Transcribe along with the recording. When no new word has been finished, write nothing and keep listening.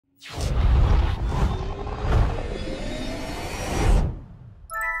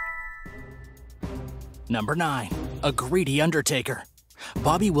Number 9. A greedy undertaker.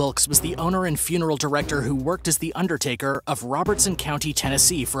 Bobby Wilkes was the owner and funeral director who worked as the undertaker of Robertson County,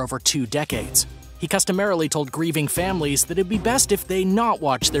 Tennessee for over 2 decades. He customarily told grieving families that it'd be best if they not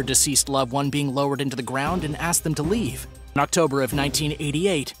watch their deceased loved one being lowered into the ground and asked them to leave. In October of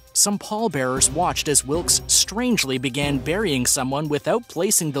 1988, some pallbearers watched as Wilkes strangely began burying someone without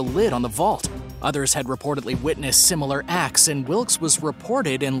placing the lid on the vault. Others had reportedly witnessed similar acts, and Wilkes was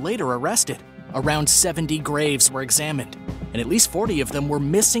reported and later arrested. Around 70 graves were examined, and at least 40 of them were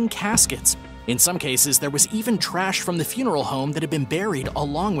missing caskets. In some cases, there was even trash from the funeral home that had been buried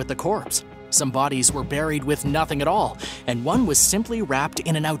along with the corpse. Some bodies were buried with nothing at all, and one was simply wrapped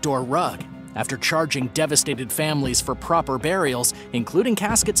in an outdoor rug. After charging devastated families for proper burials, including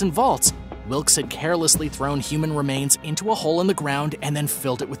caskets and vaults, Wilkes had carelessly thrown human remains into a hole in the ground and then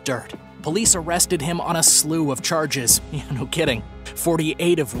filled it with dirt. Police arrested him on a slew of charges, yeah, no kidding,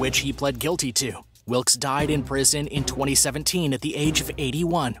 48 of which he pled guilty to. Wilkes died in prison in 2017 at the age of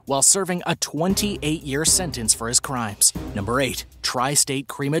 81 while serving a 28-year sentence for his crimes. Number 8. Tri-State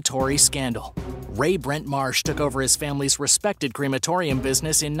Crematory Scandal. Ray Brent Marsh took over his family's respected crematorium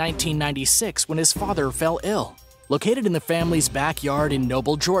business in 1996 when his father fell ill. Located in the family's backyard in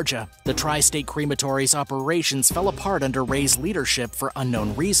Noble, Georgia, the Tri-State Crematory's operations fell apart under Ray's leadership for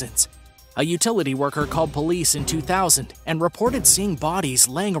unknown reasons. A utility worker called police in 2000 and reported seeing bodies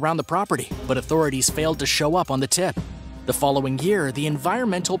laying around the property, but authorities failed to show up on the tip. The following year, the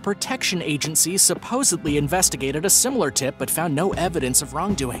Environmental Protection Agency supposedly investigated a similar tip but found no evidence of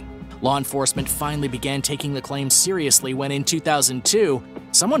wrongdoing. Law enforcement finally began taking the claims seriously when in 2002,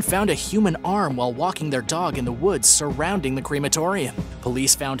 someone found a human arm while walking their dog in the woods surrounding the crematorium.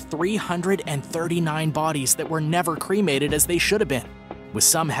 Police found 339 bodies that were never cremated as they should have been, with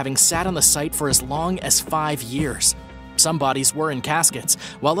some having sat on the site for as long as 5 years. Some bodies were in caskets,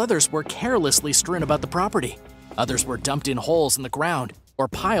 while others were carelessly strewn about the property. Others were dumped in holes in the ground or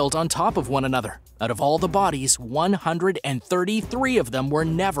piled on top of one another. Out of all the bodies, 133 of them were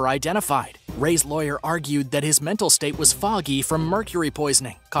never identified. Ray's lawyer argued that his mental state was foggy from mercury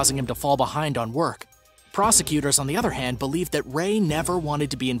poisoning, causing him to fall behind on work. Prosecutors, on the other hand, believed that Ray never wanted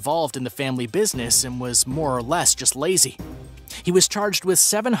to be involved in the family business and was more or less just lazy. He was charged with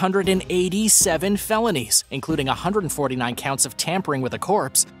 787 felonies, including 149 counts of tampering with a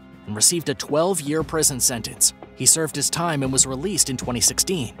corpse, and received a 12-year prison sentence. He served his time and was released in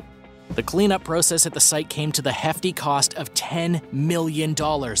 2016. The cleanup process at the site came to the hefty cost of $10 million,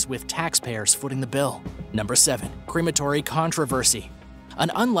 with taxpayers footing the bill. Number 7. Crematory Controversy.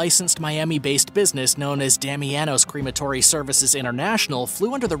 An unlicensed Miami-based business known as Damiano's Crematory Services International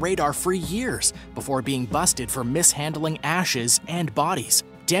flew under the radar for years before being busted for mishandling ashes and bodies.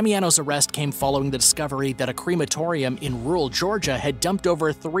 Damiano's arrest came following the discovery that a crematorium in rural Georgia had dumped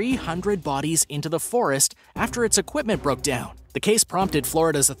over 300 bodies into the forest after its equipment broke down. The case prompted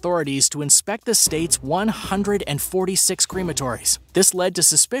Florida's authorities to inspect the state's 146 crematories. This led to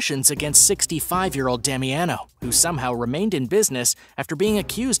suspicions against 65-year-old Damiano, who somehow remained in business after being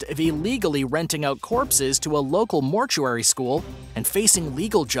accused of illegally renting out corpses to a local mortuary school and facing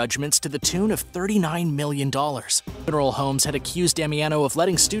legal judgments to the tune of $39 million. Funeral homes had accused Damiano of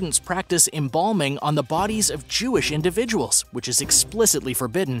letting students practice embalming on the bodies of Jewish individuals, which is explicitly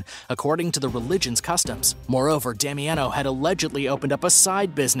forbidden according to the religion's customs. Moreover, Damiano had allegedly opened up a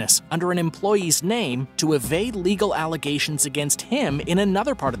side business under an employee's name to evade legal allegations against him in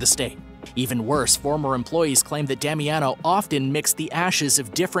another part of the state. Even worse, former employees claimed that Damiano often mixed the ashes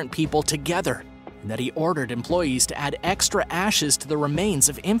of different people together, and that he ordered employees to add extra ashes to the remains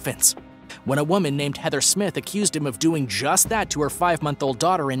of infants. When a woman named Heather Smith accused him of doing just that to her 5-month-old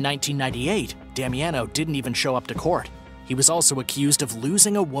daughter in 1998, Damiano didn't even show up to court. He was also accused of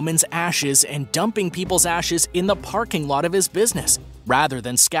losing a woman's ashes and dumping people's ashes in the parking lot of his business, rather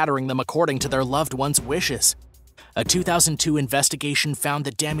than scattering them according to their loved ones' wishes. A 2002 investigation found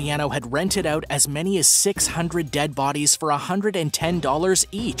that Damiano had rented out as many as 600 dead bodies for $110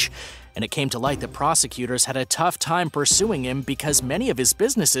 each, and it came to light that prosecutors had a tough time pursuing him because many of his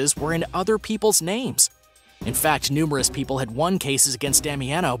businesses were in other people's names. In fact, numerous people had won cases against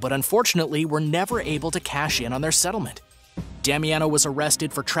Damiano, but unfortunately were never able to cash in on their settlement. Damiano was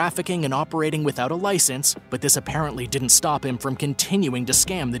arrested for trafficking and operating without a license, but this apparently didn't stop him from continuing to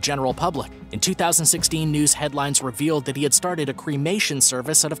scam the general public. In 2016, news headlines revealed that he had started a cremation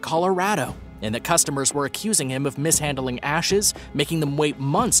service out of Colorado, and that customers were accusing him of mishandling ashes, making them wait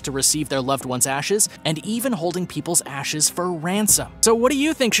months to receive their loved one's ashes, and even holding people's ashes for ransom. So what do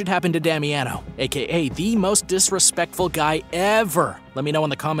you think should happen to Damiano, aka the most disrespectful guy ever? Let me know in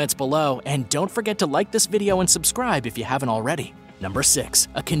the comments below, and don't forget to like this video and subscribe if you haven't already. Number 6.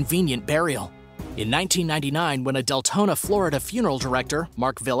 A convenient burial. In 1999, when a Deltona, Florida funeral director,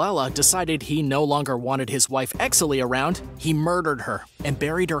 Mark Villela, decided he no longer wanted his wife Exley around, he murdered her and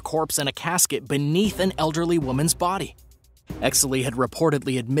buried her corpse in a casket beneath an elderly woman's body. Exley had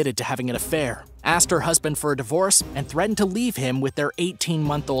reportedly admitted to having an affair, asked her husband for a divorce, and threatened to leave him with their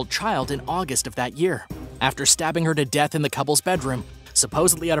 18-month-old child in August of that year. After stabbing her to death in the couple's bedroom,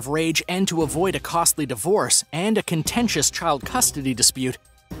 supposedly out of rage and to avoid a costly divorce and a contentious child custody dispute,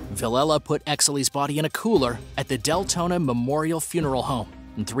 Villela put Exley's body in a cooler at the Deltona Memorial Funeral Home,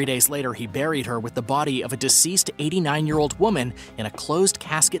 and 3 days later he buried her with the body of a deceased 89-year-old woman in a closed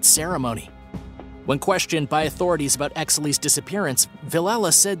casket ceremony. When questioned by authorities about Exley's disappearance,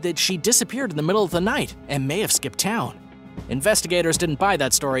 Villela said that she disappeared in the middle of the night and may have skipped town. Investigators didn't buy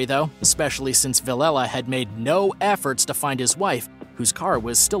that story, though, especially since Villela had made no efforts to find his wife, whose car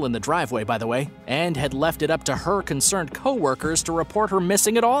was still in the driveway, by the way, and had left it up to her concerned co-workers to report her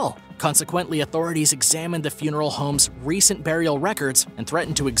missing at all. Consequently, authorities examined the funeral home's recent burial records and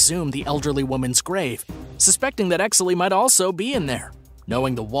threatened to exhume the elderly woman's grave, suspecting that Exley might also be in there.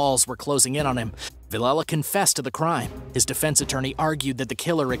 Knowing the walls were closing in on him, Villela confessed to the crime. His defense attorney argued that the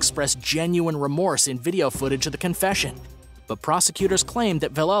killer expressed genuine remorse in video footage of the confession. But prosecutors claimed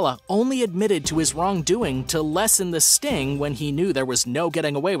that Villela only admitted to his wrongdoing to lessen the sting when he knew there was no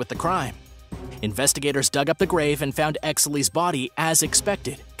getting away with the crime. Investigators dug up the grave and found Exley's body as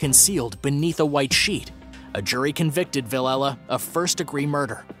expected, concealed beneath a white sheet. A jury convicted Villela of first-degree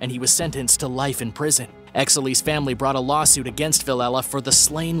murder, and he was sentenced to life in prison. Exley's family brought a lawsuit against Villela for the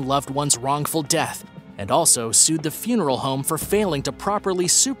slain loved one's wrongful death, and also sued the funeral home for failing to properly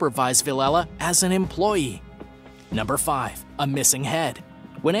supervise Villela as an employee. Number 5. A missing head.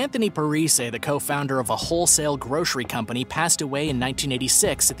 When Anthony Parise, the co-founder of a wholesale grocery company, passed away in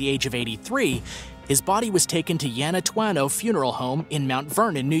 1986 at the age of 83, his body was taken to Yanatuano Funeral Home in Mount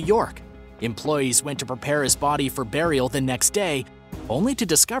Vernon, New York. Employees went to prepare his body for burial the next day, only to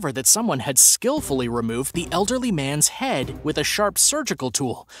discover that someone had skillfully removed the elderly man's head with a sharp surgical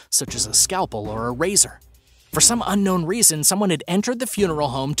tool, such as a scalpel or a razor. For some unknown reason, someone had entered the funeral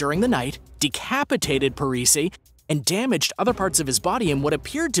home during the night, decapitated Parise, and damaged other parts of his body in what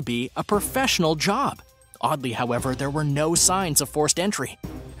appeared to be a professional job. Oddly, however, there were no signs of forced entry,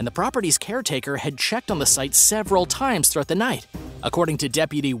 and the property's caretaker had checked on the site several times throughout the night. According to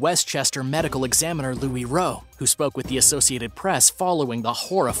Deputy Westchester Medical Examiner Louis Rowe, who spoke with the Associated Press following the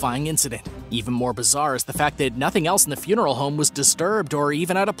horrifying incident. Even more bizarre is the fact that nothing else in the funeral home was disturbed or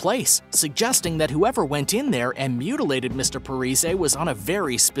even out of place, suggesting that whoever went in there and mutilated Mr. Parise was on a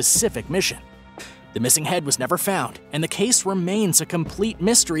very specific mission. The missing head was never found, and the case remains a complete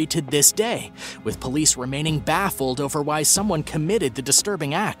mystery to this day, with police remaining baffled over why someone committed the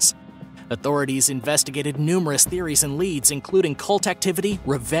disturbing acts. Authorities investigated numerous theories and leads, including cult activity,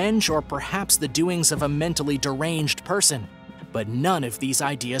 revenge, or perhaps the doings of a mentally deranged person. But none of these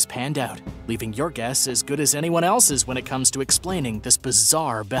ideas panned out, leaving your guess as good as anyone else's when it comes to explaining this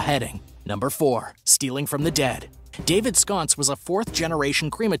bizarre beheading. Number 4. Stealing from the dead. David Sconce was a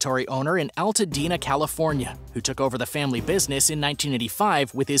fourth-generation crematory owner in Altadena, California, who took over the family business in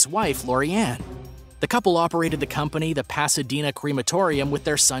 1985 with his wife, Lori Ann. The couple operated the company, the Pasadena Crematorium, with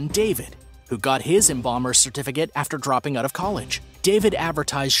their son David, who got his embalmer's certificate after dropping out of college. David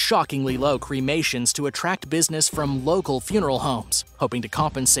advertised shockingly low cremations to attract business from local funeral homes, hoping to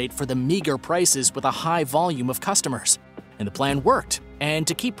compensate for the meager prices with a high volume of customers. And the plan worked, and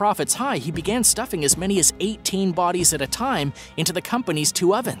to keep profits high, he began stuffing as many as 18 bodies at a time into the company's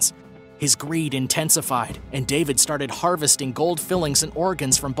 2 ovens. His greed intensified, and David started harvesting gold fillings and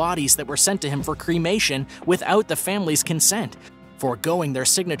organs from bodies that were sent to him for cremation without the family's consent, foregoing their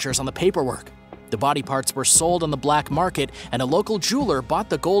signatures on the paperwork. The body parts were sold on the black market, and a local jeweler bought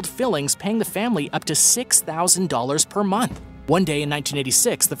the gold fillings, paying the family up to $6,000 per month. One day in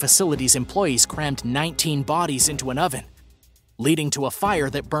 1986, the facility's employees crammed 19 bodies into an oven, leading to a fire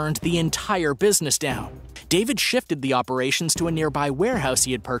that burned the entire business down. David shifted the operations to a nearby warehouse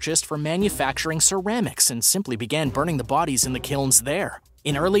he had purchased for manufacturing ceramics and simply began burning the bodies in the kilns there.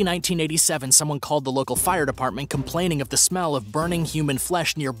 In early 1987, someone called the local fire department complaining of the smell of burning human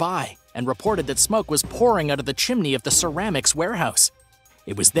flesh nearby and reported that smoke was pouring out of the chimney of the ceramics warehouse.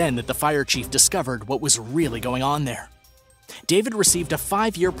 It was then that the fire chief discovered what was really going on there. David received a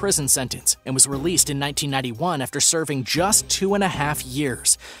 5-year prison sentence and was released in 1991 after serving just 2.5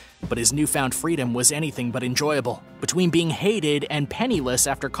 years. But his newfound freedom was anything but enjoyable. Between being hated and penniless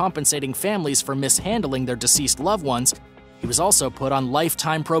after compensating families for mishandling their deceased loved ones, he was also put on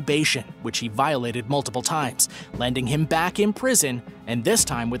lifetime probation, which he violated multiple times, landing him back in prison, and this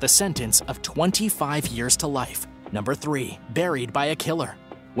time with a sentence of 25 years to life. Number 3. Buried by a killer.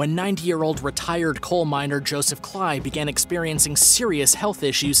 When 90-year-old retired coal miner Joseph Cly began experiencing serious health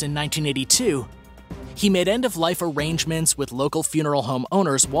issues in 1982, he made end-of-life arrangements with local funeral home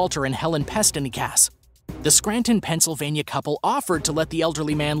owners Walter and Helen Pestanykas. The Scranton, Pennsylvania couple offered to let the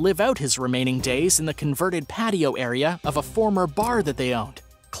elderly man live out his remaining days in the converted patio area of a former bar that they owned.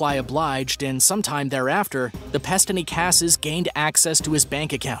 Cly obliged, and sometime thereafter, the Pestanykases gained access to his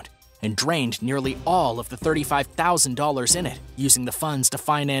bank account and drained nearly all of the $35,000 in it, using the funds to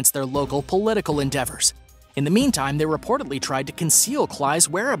finance their local political endeavors. In the meantime, they reportedly tried to conceal Cly's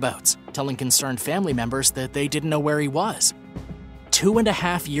whereabouts, telling concerned family members that they didn't know where he was.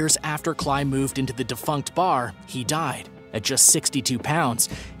 2.5 years after Cly moved into the defunct bar, he died. At just 62 pounds,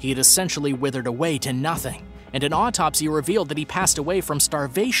 he had essentially withered away to nothing, and an autopsy revealed that he passed away from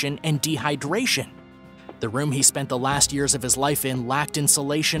starvation and dehydration. The room he spent the last years of his life in lacked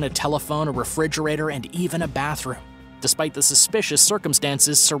insulation, a telephone, a refrigerator, and even a bathroom. Despite the suspicious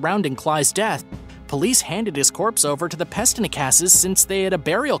circumstances surrounding Cly's death, police handed his corpse over to the Pestanykases since they had a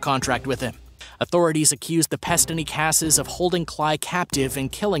burial contract with him. Authorities accused the Pestanykases of holding Cly captive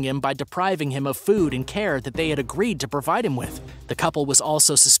and killing him by depriving him of food and care that they had agreed to provide him with. The couple was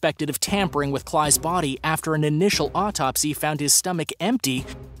also suspected of tampering with Cly's body after an initial autopsy found his stomach empty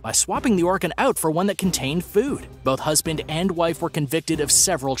by swapping the organ out for one that contained food. Both husband and wife were convicted of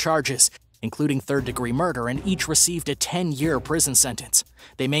several charges, including third-degree murder, and each received a 10-year prison sentence.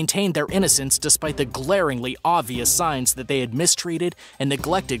 They maintained their innocence despite the glaringly obvious signs that they had mistreated and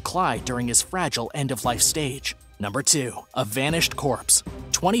neglected Cly during his fragile end-of-life stage. Number 2. A vanished corpse.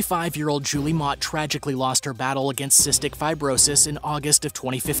 25-year-old Julie Mott tragically lost her battle against cystic fibrosis in August of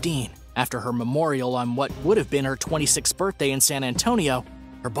 2015. After her memorial on what would have been her 26th birthday in San Antonio,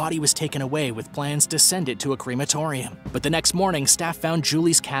 her body was taken away with plans to send it to a crematorium. But the next morning, staff found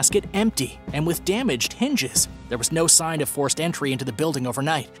Julie's casket empty and with damaged hinges. There was no sign of forced entry into the building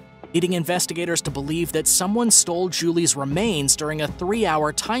overnight, leading investigators to believe that someone stole Julie's remains during a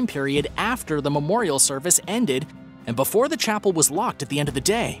 3-hour time period after the memorial service ended and before the chapel was locked at the end of the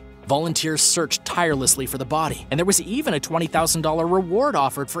day. Volunteers searched tirelessly for the body, and there was even a $20,000 reward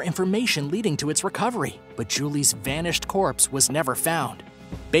offered for information leading to its recovery. But Julie's vanished corpse was never found.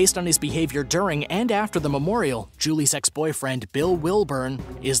 Based on his behavior during and after the memorial, Julie's ex-boyfriend, Bill Wilburn,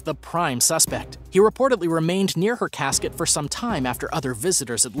 is the prime suspect. He reportedly remained near her casket for some time after other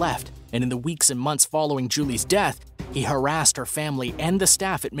visitors had left, and in the weeks and months following Julie's death, he harassed her family and the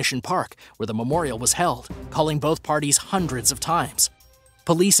staff at Mission Park, where the memorial was held, calling both parties hundreds of times.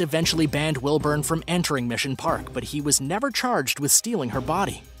 Police eventually banned Wilburn from entering Mission Park, but he was never charged with stealing her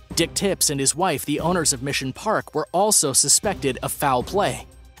body. Dick Tipps and his wife, the owners of Mission Park, were also suspected of foul play.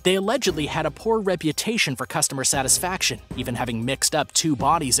 They allegedly had a poor reputation for customer satisfaction, even having mixed up 2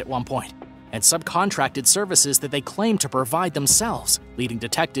 bodies at one point, and subcontracted services that they claimed to provide themselves, leading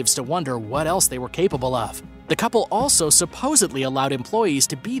detectives to wonder what else they were capable of. The couple also supposedly allowed employees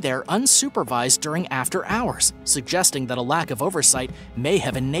to be there unsupervised during after hours, suggesting that a lack of oversight may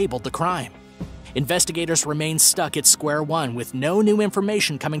have enabled the crime. Investigators remain stuck at square one with no new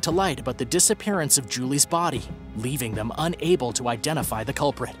information coming to light about the disappearance of Julie's body, leaving them unable to identify the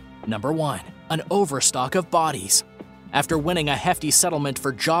culprit. Number 1. An overstock of bodies. After winning a hefty settlement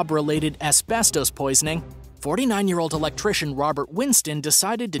for job-related asbestos poisoning, 49-year-old electrician Robert Winston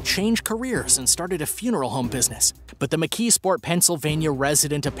decided to change careers and started a funeral home business. But the McKeesport, Pennsylvania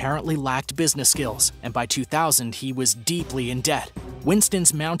resident apparently lacked business skills, and by 2000 he was deeply in debt.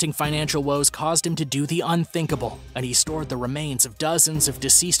 Winston's mounting financial woes caused him to do the unthinkable, and he stored the remains of dozens of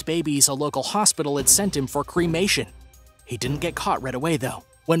deceased babies a local hospital had sent him for cremation. He didn't get caught right away, though.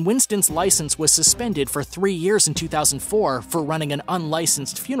 When Winston's license was suspended for 3 years in 2004 for running an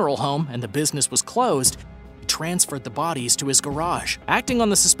unlicensed funeral home and the business was closed, he transferred the bodies to his garage. Acting on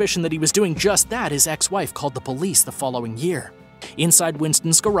the suspicion that he was doing just that, his ex-wife called the police the following year. Inside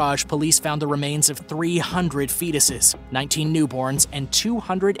Winston's garage, police found the remains of 300 fetuses, 19 newborns, and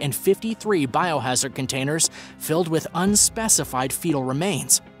 253 biohazard containers filled with unspecified fetal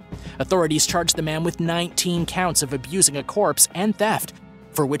remains. Authorities charged the man with 19 counts of abusing a corpse and theft,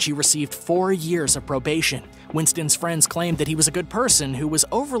 for which he received 4 years of probation. Winston's friends claimed that he was a good person who was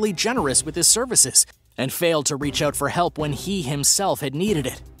overly generous with his services and failed to reach out for help when he himself had needed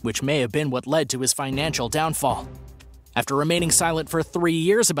it, which may have been what led to his financial downfall. After remaining silent for 3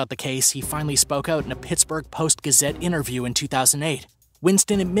 years about the case, he finally spoke out in a Pittsburgh Post-Gazette interview in 2008.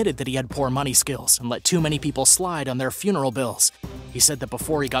 Winston admitted that he had poor money skills and let too many people slide on their funeral bills. He said that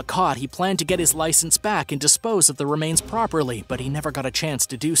before he got caught, he planned to get his license back and dispose of the remains properly, but he never got a chance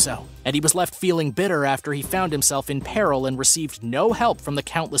to do so. And he was left feeling bitter after he found himself in peril and received no help from the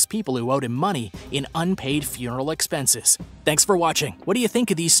countless people who owed him money in unpaid funeral expenses. Thanks for watching. What do you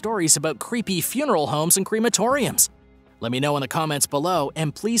think of these stories about creepy funeral homes and crematoriums? Let me know in the comments below,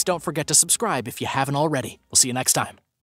 and please don't forget to subscribe if you haven't already. We'll see you next time.